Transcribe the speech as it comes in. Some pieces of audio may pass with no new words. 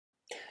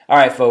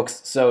Alright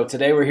folks, so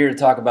today we're here to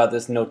talk about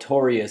this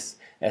notorious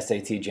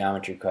SAT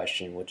geometry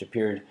question, which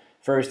appeared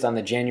first on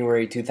the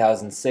January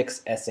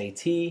 2006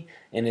 SAT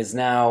and is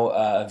now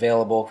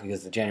available,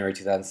 because the January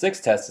 2006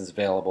 test is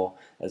available,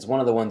 as one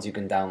of the ones you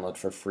can download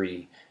for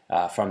free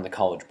from the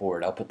College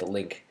Board. I'll put the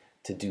link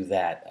to do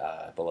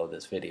that below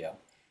this video.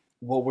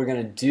 What we're going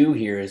to do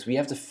here is we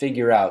have to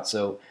figure out,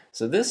 so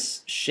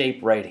this shape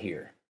right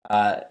here,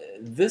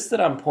 this that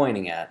I'm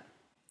pointing at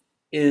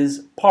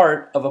is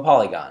part of a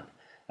polygon.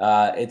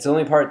 It's the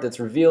only part that's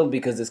revealed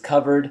because it's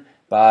covered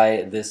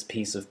by this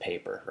piece of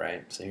paper,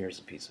 right? So here's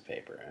a piece of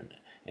paper, and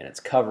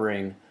it's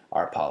covering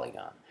our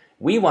polygon.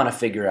 We want to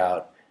figure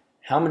out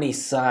how many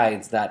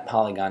sides that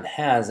polygon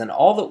has, and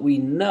all that we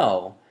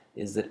know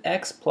is that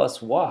x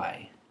plus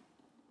y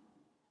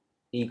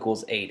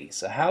equals 80.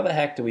 So how the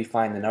heck do we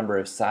find the number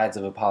of sides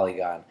of a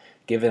polygon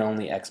given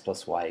only x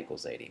plus y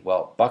equals 80?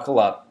 Well, buckle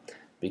up,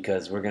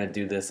 because we're going to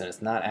do this and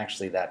it's not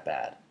actually that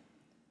bad.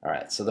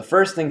 Alright, so the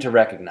first thing to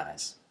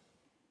recognize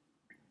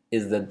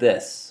is that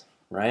this,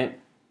 right?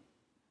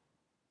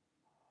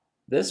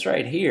 This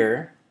right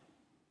here,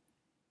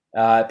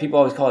 people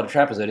always call it a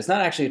trapezoid. It's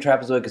not actually a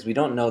trapezoid because we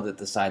don't know that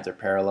the sides are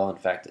parallel. In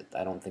fact,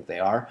 I don't think they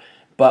are.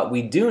 But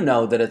we do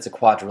know that it's a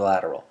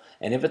quadrilateral.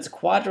 And if it's a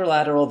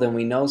quadrilateral, then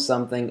we know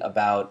something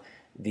about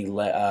the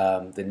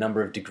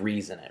number of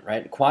degrees in it,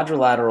 right?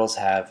 Quadrilaterals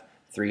have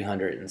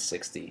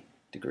 360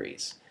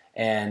 degrees.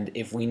 And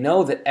if we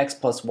know that x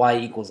plus y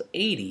equals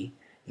 80,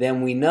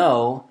 then we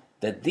know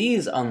that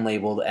these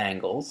unlabeled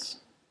angles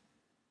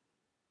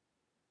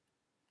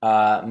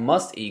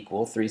must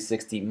equal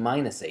 360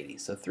 minus 80.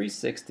 So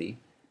 360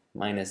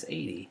 minus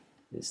 80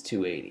 is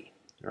 280,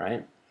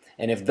 right?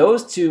 And if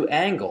those two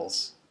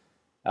angles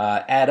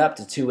add up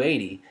to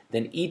 280,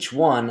 then each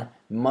one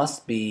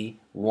must be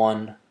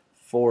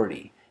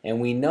 140.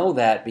 And we know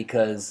that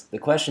because the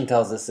question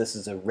tells us this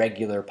is a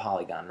regular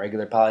polygon.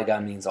 Regular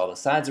polygon means all the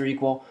sides are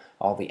equal,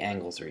 all the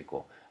angles are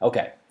equal.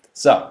 Okay,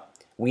 so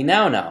we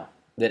now know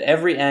that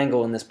every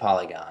angle in this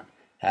polygon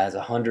has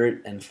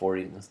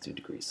 140, let's do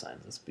degree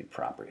signs, let's be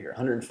proper here,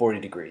 140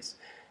 degrees.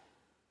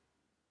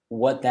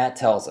 What that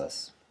tells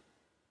us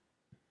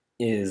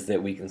is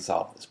that we can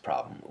solve this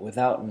problem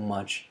without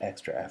much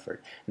extra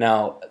effort.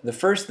 Now, the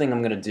first thing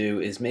I'm going to do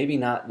is maybe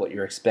not what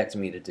you're expecting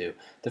me to do.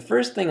 The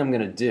first thing I'm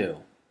going to do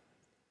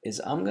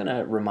is I'm going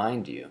to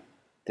remind you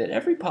that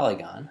every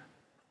polygon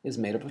is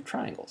made up of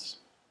triangles.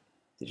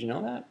 Did you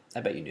know that?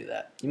 I bet you knew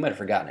that. You might have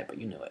forgotten it, but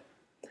you knew it.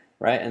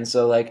 Right? And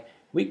so, like,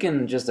 we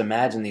can just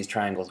imagine these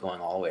triangles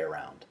going all the way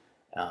around,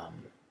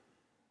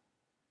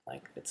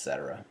 like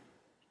etc.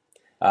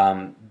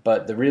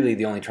 But really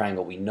the only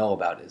triangle we know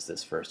about is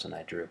this first one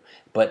I drew.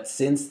 But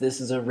since this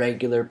is a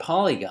regular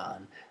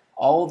polygon,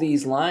 all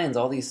these lines,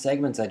 all these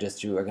segments I just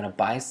drew are going to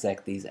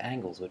bisect these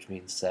angles, which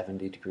means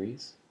 70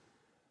 degrees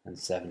and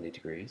 70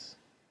 degrees.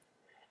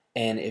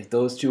 And if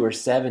those two are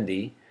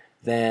 70,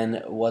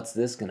 then what's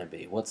this going to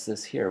be? What's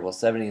this here? Well,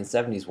 70 and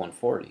 70 is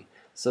 140.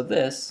 So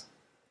this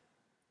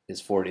is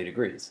 40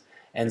 degrees.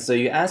 And so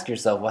you ask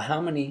yourself, well, how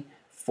many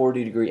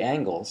 40-degree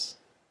angles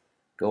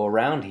go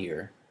around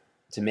here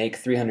to make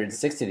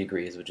 360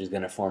 degrees, which is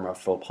going to form a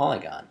full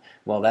polygon?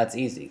 Well, that's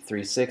easy.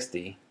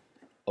 360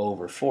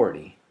 over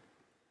 40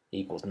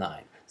 equals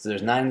 9. So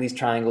there's 9 of these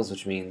triangles,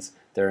 which means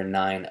there are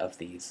 9 of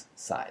these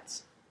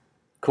sides.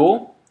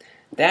 Cool?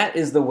 That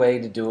is the way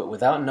to do it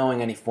without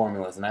knowing any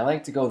formulas. And I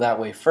like to go that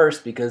way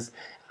first because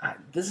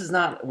this is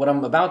not, what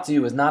I'm about to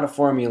do is not a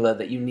formula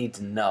that you need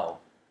to know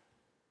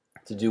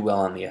to do well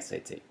on the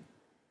SAT.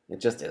 It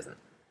just isn't.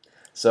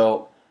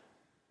 So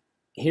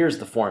here's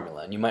the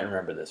formula, and you might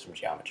remember this from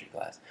geometry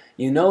class.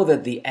 You know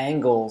that the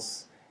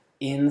angles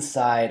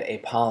inside a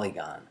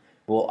polygon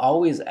will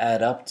always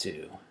add up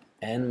to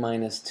n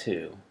minus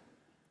 2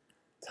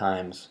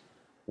 times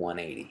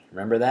 180.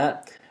 Remember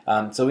that?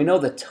 So we know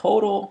the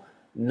total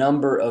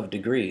number of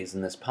degrees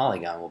in this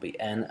polygon will be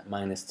n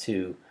minus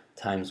 2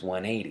 times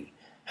 180.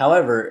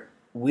 However,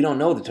 we don't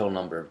know the total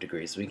number of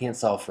degrees, so we can't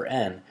solve for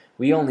n.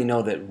 We only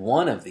know that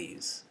one of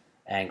these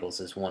angles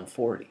is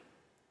 140.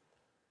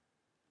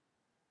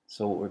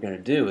 So what we're going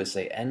to do is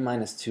say n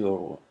minus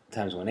 2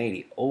 times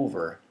 180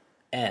 over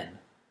n,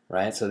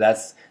 right? So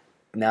that's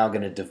now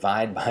going to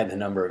divide by the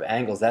number of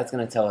angles. That's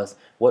going to tell us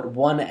what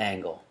one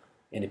angle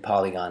in a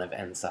polygon of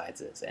n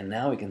sides is. And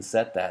now we can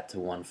set that to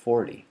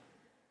 140,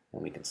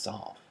 and we can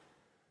solve,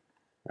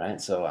 right?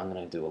 So I'm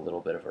going to do a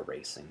little bit of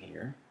erasing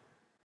here.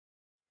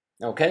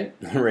 Okay,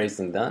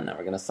 erasing done. Now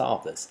we're going to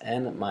solve this.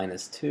 N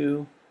minus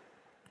 2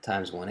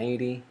 times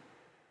 180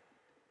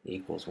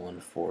 equals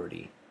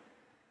 140.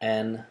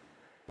 N,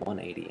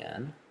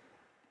 180n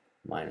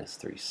minus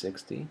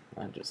 360.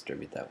 I'll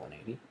distribute that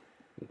 180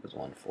 equals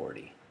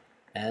 140.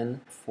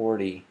 N,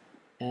 40n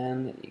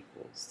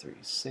equals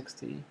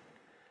 360.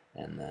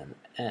 And then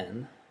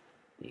n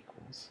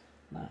equals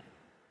 9.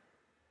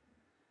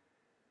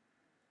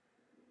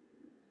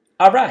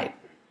 All right.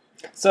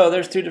 So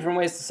there's two different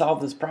ways to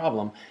solve this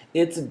problem.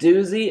 It's a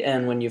doozy,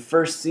 and when you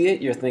first see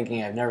it, you're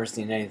thinking, I've never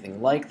seen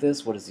anything like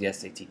this. What is the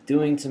SAT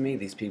doing to me?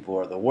 These people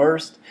are the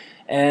worst.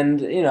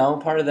 And, you know,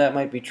 part of that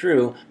might be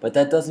true, but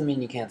that doesn't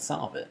mean you can't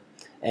solve it.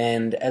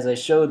 And as I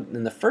showed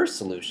in the first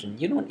solution,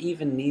 you don't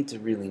even need to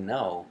really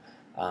know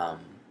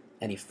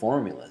any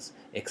formulas,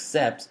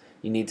 except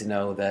you need to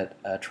know that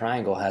a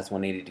triangle has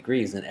 180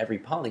 degrees and every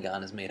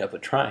polygon is made up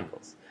of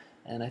triangles.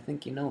 And I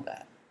think you know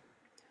that.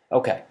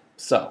 Okay,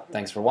 so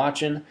thanks for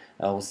watching.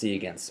 We'll see you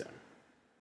again soon.